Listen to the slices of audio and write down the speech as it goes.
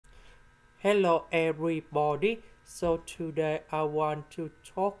Hello everybody. So today I want to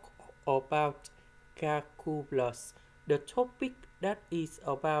talk about calculus. The topic that is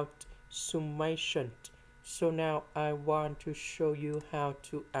about summation. So now I want to show you how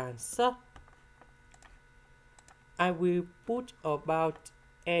to answer. I will put about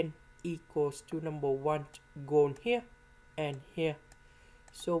n equals to number 1 gone here and here.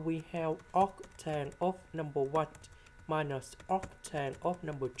 So we have arctan of number 1 minus arctan of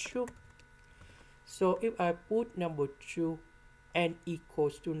number 2. So if I put number 2 n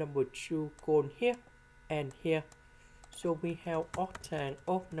equals to number 2 gone here and here. So we have arctan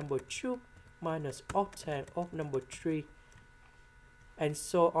of number 2 minus arctan of number 3 and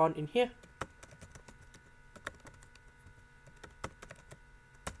so on in here.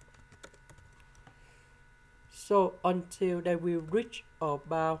 So until they will reach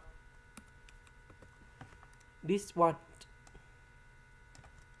about this one.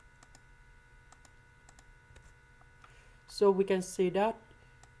 So we can see that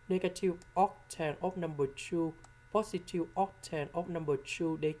negative arctan of number 2, positive arctan of number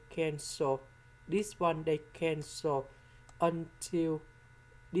 2, they cancel. This one they cancel until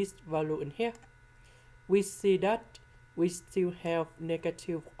this value in here. We see that we still have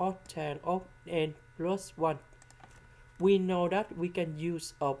negative arctan of n+1. We know that we can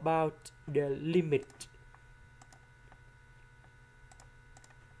use about the limit.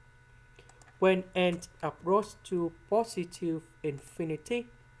 When n approaches to positive infinity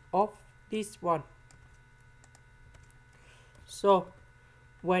of this one. So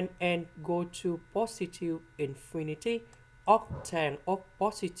when n go to positive infinity, arctan of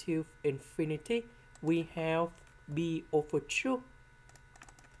positive infinity, we have b over 2.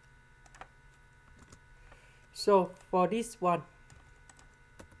 So for this one,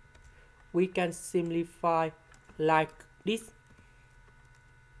 we can simplify like this.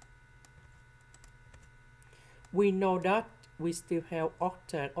 We know that we still have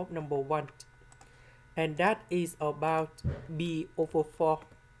arctan of number 1, and that is about b over 4.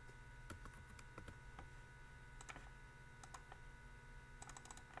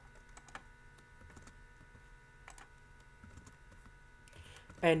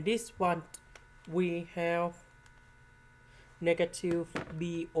 And this one, we have negative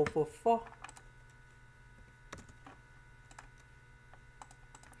b over 4.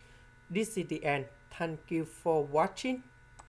 This is the end. Thank you for watching.